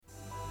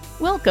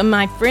Welcome,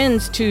 my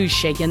friends, to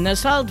Shaking the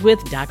Salt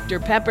with Dr.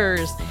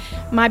 Peppers.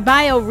 My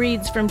bio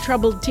reads from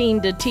troubled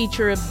teen to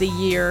teacher of the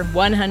year,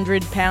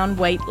 100-pound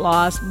weight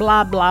loss,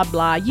 blah, blah,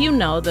 blah. You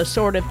know, the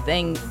sort of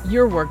thing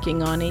you're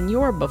working on in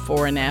your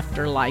before and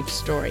after life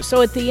story.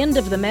 So at the end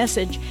of the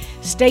message,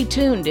 stay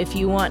tuned if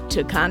you want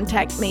to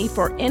contact me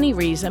for any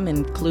reason,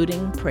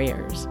 including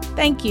prayers.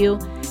 Thank you,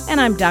 and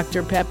I'm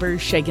Dr.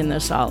 Peppers, Shaking the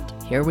Salt.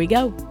 Here we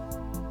go.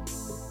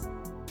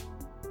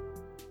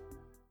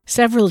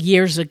 Several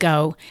years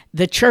ago,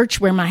 the church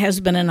where my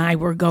husband and I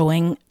were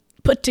going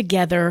put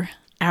together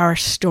our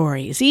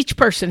stories. Each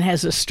person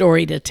has a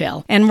story to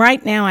tell. And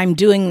right now I'm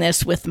doing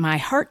this with my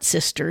Heart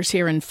Sisters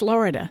here in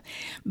Florida.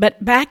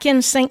 But back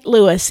in St.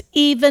 Louis,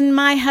 even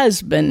my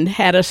husband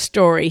had a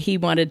story he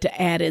wanted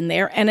to add in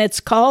there, and it's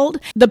called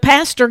The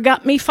Pastor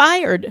Got Me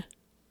Fired.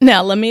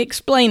 Now, let me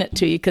explain it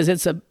to you because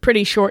it's a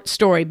pretty short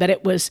story, but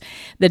it was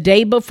the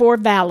day before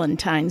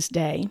Valentine's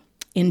Day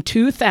in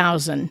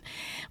 2000.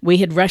 We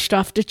had rushed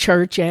off to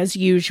church as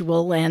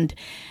usual, and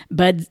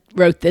Bud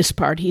wrote this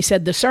part. He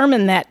said, the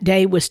sermon that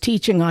day was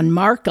teaching on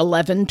Mark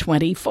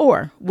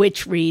 11:24,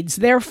 which reads,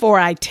 therefore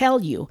I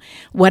tell you,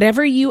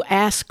 whatever you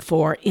ask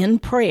for in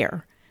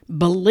prayer,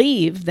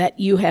 believe that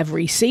you have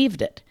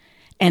received it,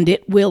 and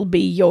it will be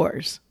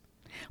yours.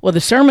 Well,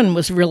 the sermon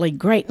was really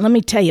great. Let me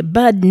tell you,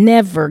 Bud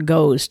never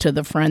goes to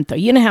the front, though.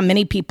 You know how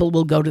many people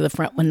will go to the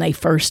front when they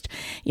first,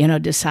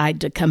 decide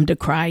to come to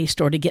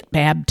Christ or to get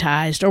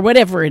baptized or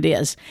whatever it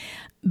is.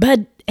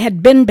 Bud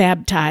had been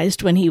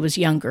baptized when he was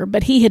younger,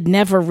 but he had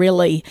never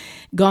really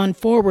gone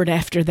forward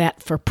after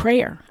that for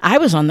prayer. I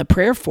was on the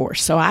prayer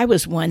force, so I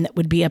was one that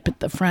would be up at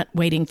the front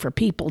waiting for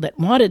people that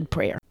wanted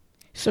prayer.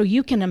 So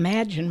you can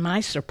imagine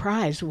my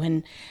surprise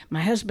when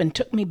my husband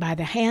took me by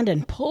the hand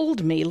and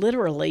pulled me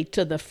literally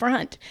to the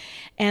front.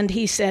 And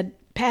he said,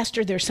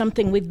 Pastor, there's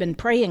something we've been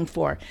praying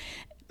for.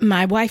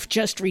 My wife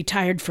just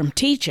retired from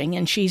teaching,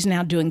 and she's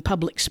now doing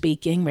public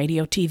speaking,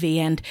 radio, TV,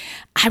 and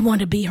I want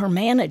to be her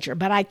manager,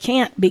 but I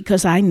can't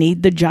because I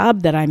need the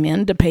job that I'm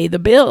in to pay the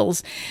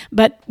bills.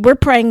 But we're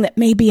praying that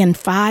maybe in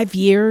 5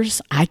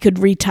 years I could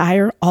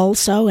retire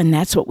also, and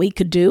that's what we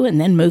could do, and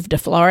then move to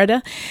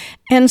Florida.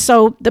 And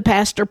so the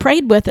pastor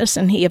prayed with us,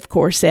 and he, of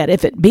course, said,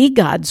 if it be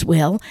God's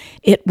will,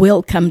 it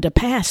will come to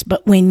pass.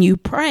 But when you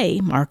pray,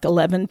 Mark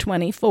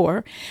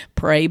 11:24,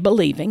 pray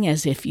believing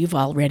as if you've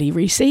already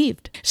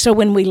received. So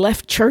when we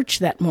left church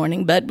that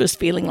morning, Bud was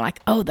feeling like,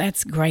 oh,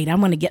 that's great. I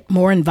want to get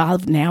more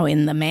involved now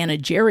in the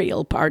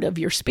managerial part of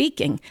your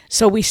speaking.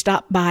 So we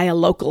stopped by a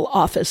local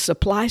office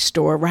supply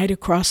store right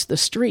across the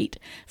street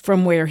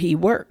from where he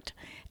worked.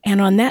 And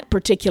on that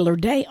particular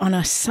day, on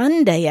a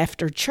Sunday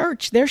after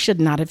church, there should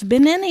not have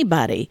been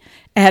anybody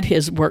at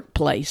his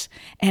workplace.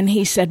 And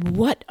he said,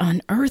 what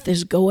on earth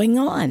is going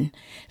on?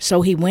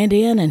 So he went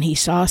in and he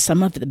saw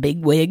some of the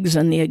big wigs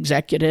and the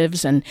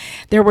executives, and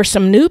there were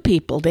some new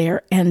people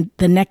there. And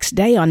the next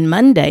day, on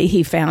Monday,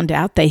 he found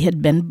out they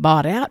had been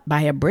bought out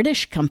by a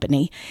British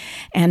company.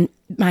 And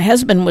my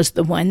husband was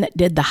the one that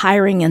did the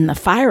hiring and the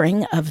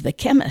firing of the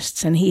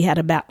chemists, and he had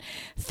about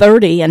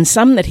 30 and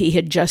some that he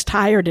had just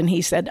hired, and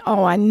he said,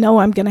 oh, I know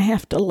I'm going to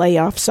have to lay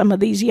off some of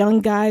these young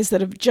guys that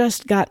have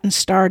just gotten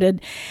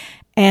started.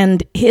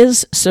 And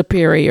his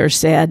superior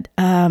said,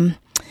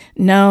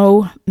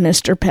 no,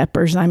 Mr.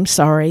 Peppers, I'm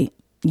sorry,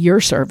 your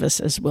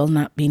services will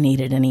not be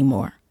needed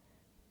anymore.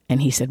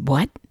 And he said,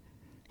 what?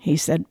 He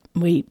said,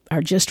 we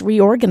are just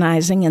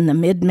reorganizing in the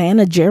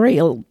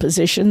mid-managerial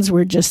positions.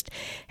 We're just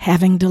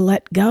having to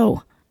let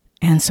go.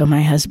 And so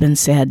my husband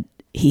said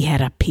he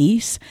had a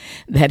peace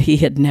that he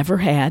had never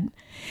had.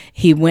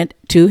 He went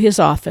to his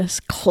office,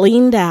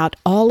 cleaned out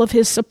all of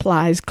his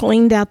supplies,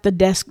 cleaned out the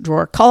desk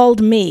drawer,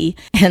 called me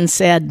and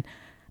said,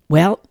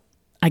 well,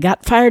 I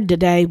got fired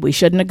today. We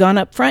shouldn't have gone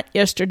up front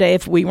yesterday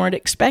if we weren't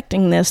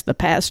expecting this. The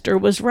pastor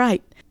was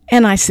right.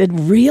 And I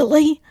said,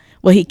 really?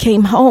 Well, he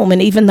came home, and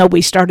even though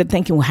we started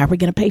thinking, well, how are we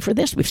going to pay for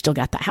this? We've still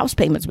got the house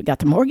payments. We got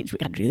the mortgage. We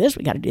got to do this.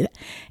 We got to do that.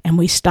 And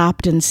we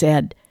stopped and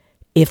said,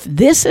 if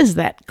this is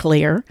that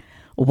clear,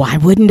 why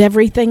wouldn't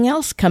everything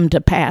else come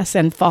to pass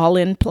and fall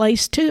in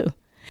place too?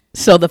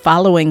 So the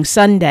following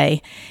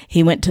Sunday,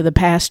 he went to the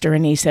pastor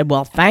and he said,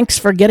 well, thanks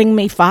for getting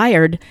me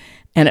fired.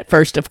 And at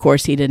first, of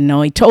course, he didn't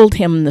know. He told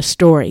him the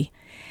story.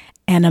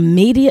 And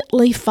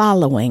immediately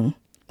following,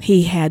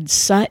 he had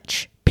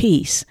such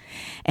peace.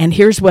 And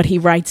here's what he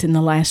writes in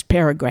the last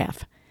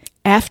paragraph.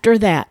 After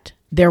that,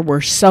 there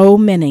were so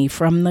many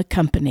from the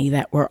company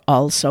that were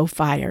also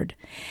fired,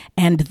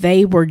 and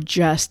they were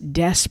just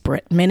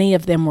desperate. Many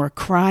of them were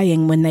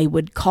crying when they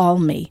would call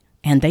me,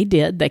 and they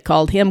did. They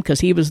called him because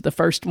he was the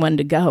first one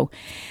to go.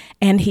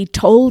 And he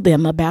told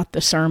them about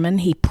the sermon.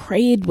 He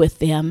prayed with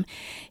them.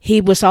 He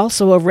was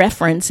also a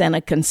reference and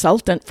a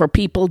consultant for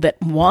people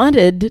that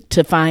wanted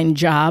to find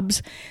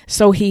jobs,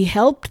 so he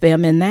helped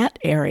them in that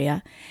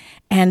area.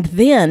 And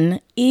then,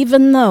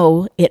 even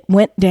though it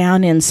went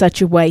down in such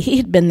a way, he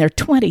had been there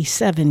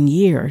 27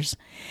 years,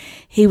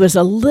 he was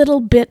a little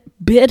bit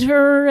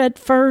bitter at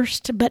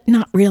first, but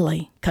not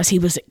really, because he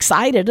was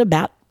excited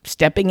about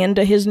stepping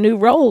into his new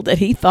role that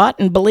he thought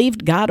and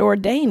believed God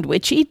ordained,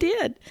 which he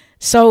did.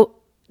 So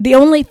the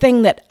only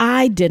thing that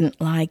I didn't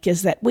like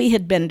is that we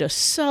had been to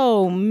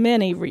so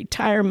many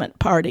retirement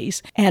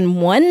parties.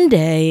 And one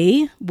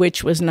day,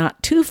 which was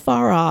not too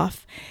far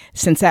off,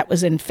 since that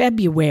was in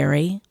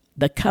February,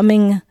 the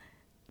coming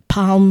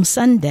Palm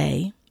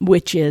Sunday,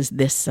 which is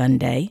this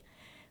Sunday,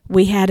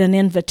 we had an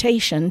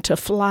invitation to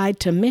fly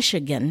to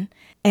Michigan.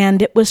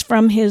 And it was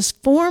from his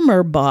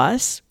former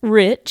boss,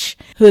 Rich,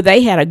 who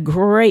they had a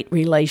great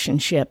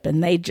relationship,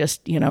 and they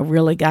just,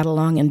 really got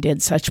along and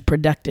did such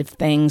productive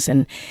things.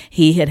 And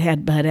he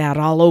had Bud out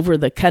all over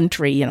the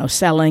country,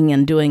 selling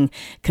and doing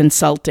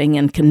consulting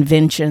and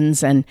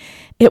conventions. And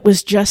it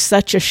was just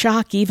such a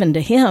shock even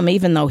to him,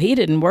 even though he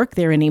didn't work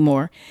there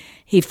anymore.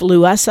 He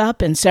flew us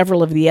up and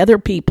several of the other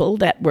people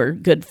that were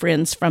good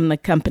friends from the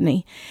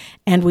company,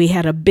 and we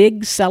had a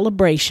big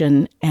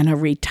celebration and a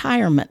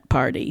retirement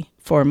party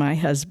for my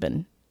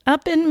husband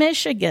up in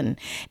Michigan.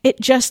 It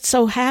just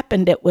so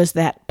happened it was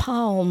that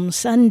Palm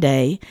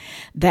Sunday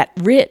that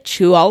Rich,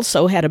 who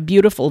also had a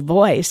beautiful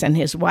voice, and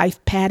his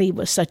wife Patty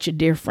was such a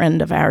dear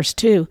friend of ours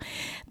too.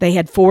 They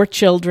had 4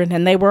 children,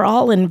 and they were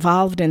all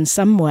involved in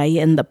some way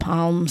in the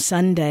Palm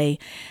Sunday.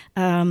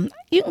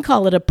 You can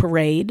call it a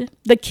parade.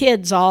 The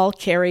kids all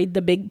carried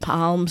the big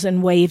palms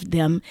and waved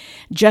them,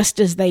 just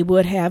as they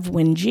would have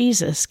when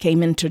Jesus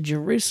came into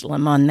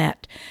Jerusalem on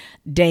that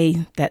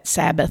day, that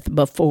Sabbath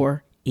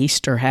before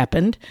Easter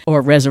happened,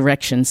 or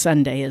Resurrection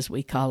Sunday as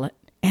we call it.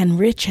 And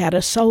Rich had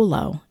a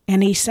solo,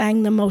 and he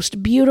sang the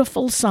most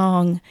beautiful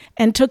song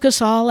and took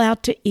us all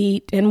out to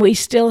eat, and we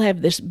still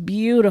have this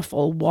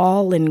beautiful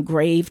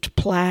wall-engraved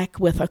plaque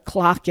with a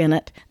clock in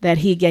it that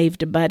he gave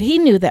to Bud. He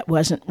knew that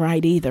wasn't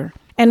right either.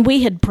 And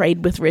we had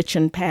prayed with Rich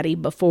and Patty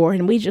before,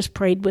 and we just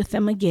prayed with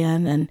them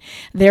again, and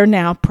they're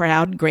now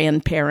proud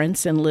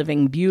grandparents and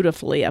living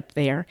beautifully up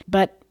there.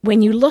 But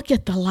when you look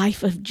at the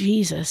life of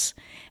Jesus,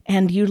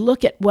 and you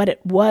look at what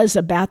it was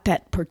about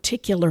that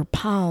particular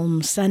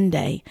Palm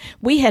Sunday,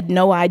 we had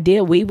no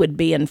idea we would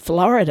be in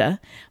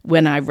Florida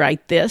when I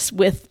write this,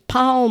 with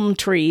palm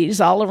trees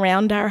all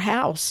around our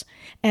house.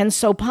 And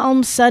so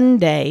Palm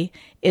Sunday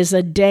is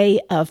a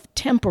day of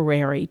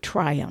temporary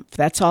triumph.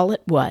 That's all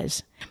it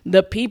was.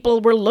 The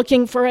people were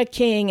looking for a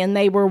king, and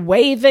they were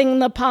waving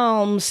the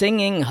palm,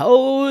 singing,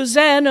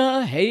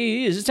 Hosanna,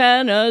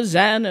 Hosanna,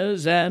 Zanna,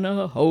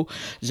 Zanna,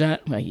 Hosanna.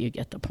 Well, you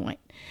get the point.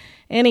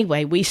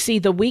 Anyway, we see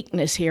the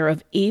weakness here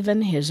of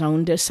even his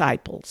own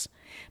disciples,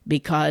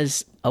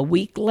 because a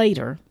week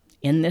later,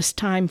 in this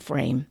time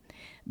frame,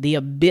 the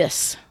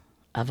abyss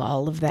of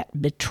all of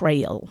that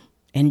betrayal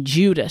and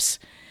Judas,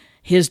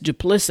 his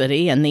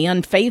duplicity and the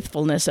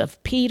unfaithfulness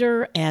of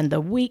Peter and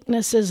the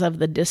weaknesses of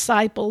the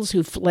disciples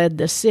who fled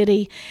the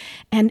city,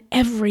 and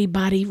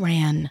everybody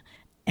ran.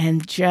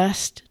 And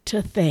just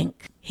to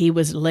think, he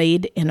was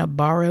laid in a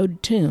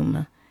borrowed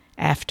tomb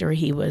after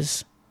he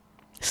was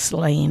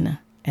slain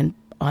and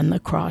on the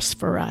cross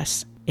for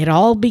us. It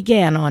all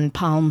began on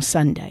Palm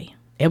Sunday.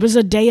 It was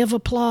a day of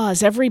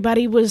applause.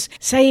 Everybody was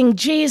saying,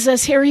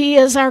 Jesus, here he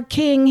is, our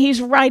king.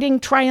 He's riding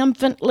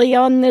triumphantly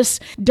on this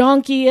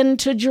donkey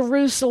into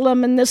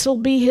Jerusalem, and this will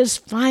be his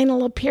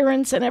final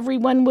appearance, and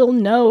everyone will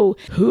know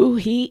who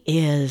he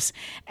is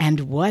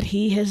and what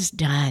he has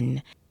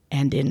done.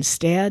 And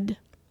instead,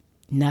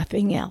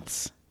 nothing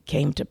else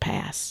came to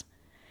pass.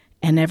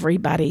 And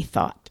everybody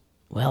thought,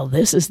 well,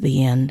 this is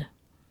the end.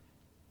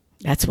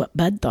 That's what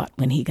Bud thought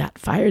when he got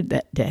fired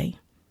that day.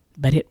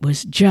 But it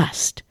was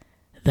just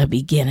the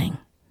beginning.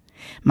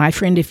 My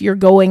friend, if you're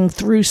going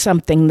through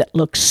something that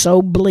looks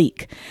so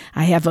bleak,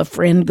 I have a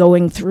friend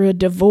going through a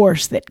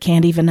divorce that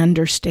can't even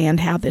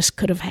understand how this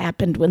could have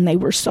happened when they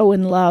were so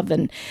in love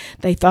and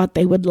they thought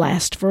they would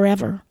last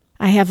forever.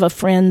 I have a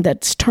friend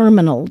that's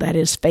terminal that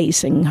is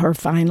facing her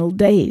final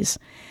days,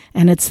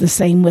 and it's the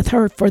same with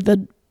her. For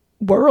the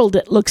world,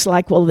 it looks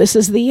like, well, this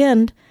is the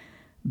end,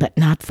 but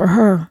not for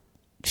her.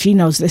 She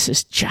knows this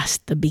is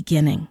just the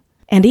beginning.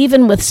 And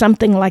even with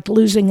something like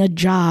losing a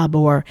job,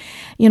 or,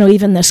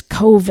 even this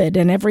COVID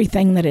and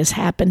everything that has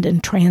happened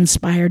and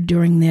transpired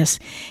during this,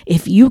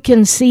 if you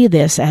can see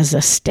this as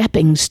a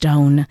stepping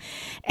stone,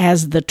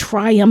 as the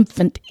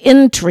triumphant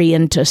entry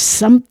into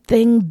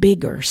something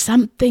bigger,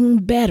 something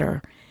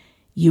better,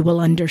 you will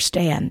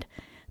understand.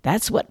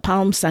 That's what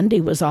Palm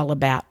Sunday was all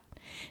about.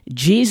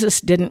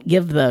 Jesus didn't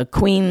give the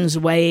Queen's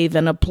wave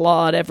and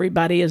applaud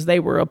everybody as they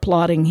were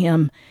applauding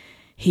him.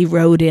 He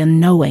rode in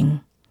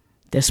knowing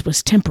this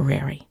was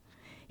temporary.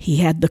 He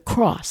had the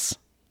cross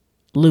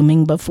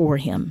looming before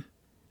him,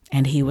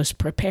 and he was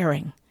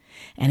preparing,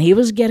 and he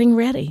was getting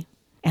ready.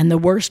 And the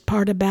worst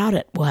part about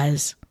it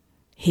was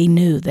he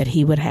knew that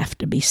he would have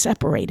to be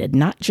separated,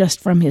 not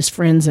just from his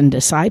friends and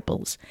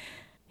disciples.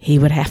 He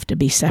would have to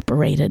be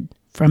separated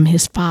from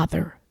his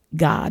Father,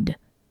 God,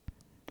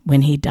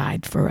 when he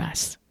died for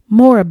us.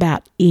 More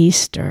about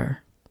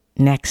Easter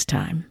next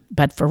time.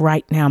 But for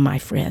right now, my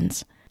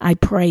friends, I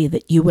pray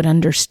that you would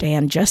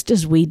understand, just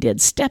as we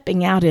did,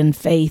 stepping out in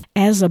faith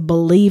as a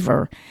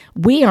believer.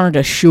 We aren't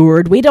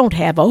assured. We don't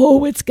have,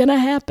 it's going to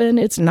happen.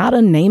 It's not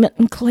a name it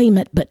and claim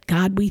it. But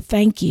God, we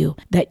thank you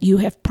that you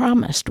have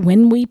promised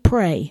when we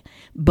pray,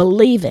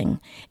 believing,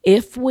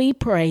 if we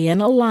pray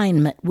in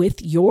alignment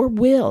with your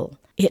will,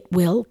 it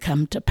will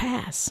come to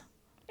pass.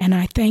 And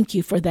I thank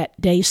you for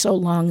that day so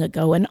long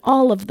ago and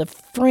all of the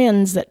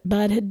friends that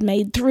Bud had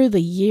made through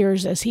the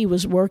years as he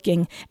was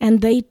working.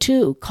 And they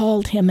too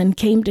called him and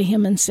came to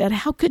him and said,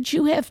 how could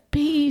you have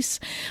peace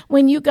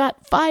when you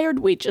got fired?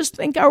 We just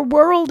think our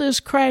world is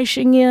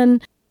crashing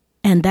in.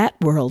 And that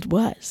world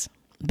was.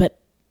 But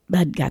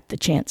Bud got the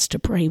chance to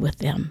pray with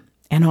them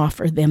and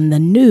offer them the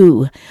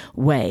new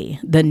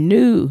way, the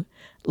new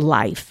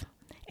life.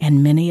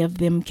 And many of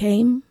them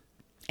came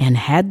and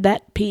had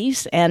that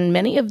peace, and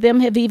many of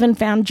them have even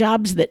found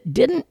jobs that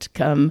didn't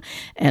come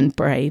and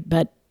pray,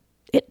 but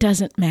it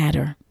doesn't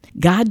matter.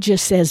 God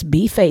just says,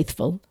 be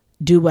faithful,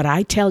 do what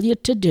I tell you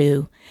to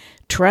do,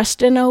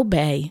 trust and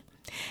obey.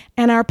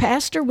 And our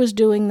pastor was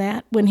doing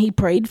that when he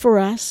prayed for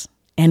us,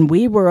 and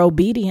we were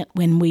obedient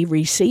when we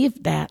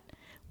received that.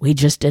 We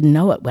just didn't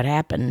know it would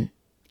happen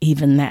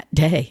even that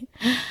day.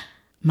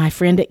 My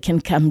friend, it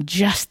can come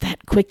just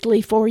that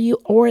quickly for you,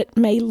 or it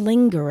may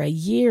linger a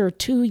year,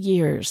 2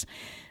 years,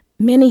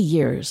 many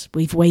years.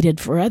 We've waited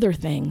for other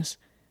things,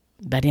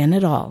 but in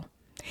it all,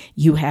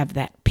 you have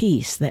that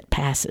peace that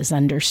passes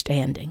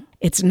understanding.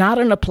 It's not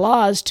an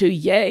applause to,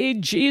 yay,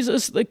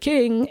 Jesus the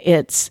King.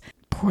 It's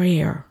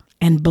prayer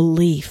and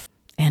belief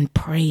and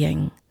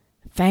praying,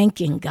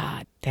 thanking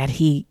God that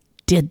he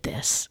did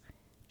this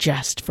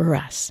just for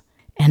us.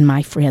 And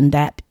my friend,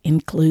 that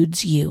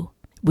includes you.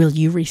 Will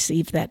you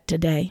receive that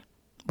today?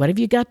 What have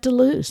you got to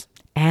lose?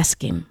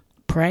 Ask him,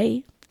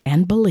 pray,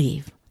 and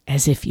believe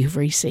as if you've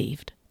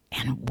received,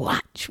 and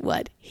watch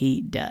what he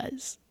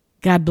does.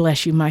 God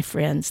bless you, my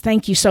friends.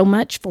 Thank you so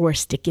much for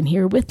sticking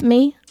here with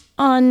me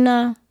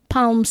on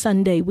Palm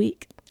Sunday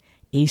week.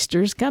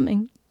 Easter's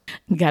coming.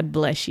 God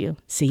bless you.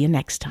 See you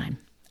next time.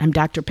 I'm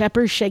Dr.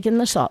 Pepper, shaking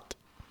the salt.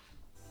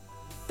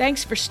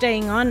 Thanks for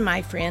staying on,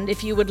 my friend.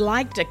 If you would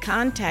like to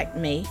contact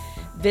me,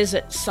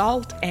 visit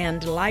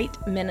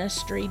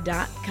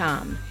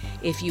saltandlightministry.com.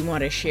 If you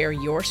want to share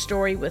your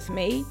story with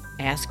me,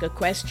 ask a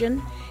question,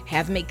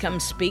 have me come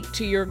speak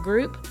to your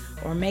group,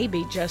 or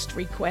maybe just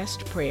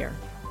request prayer.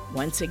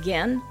 Once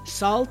again,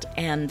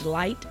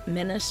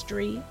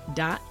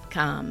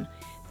 saltandlightministry.com.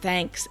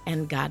 Thanks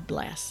and God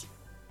bless.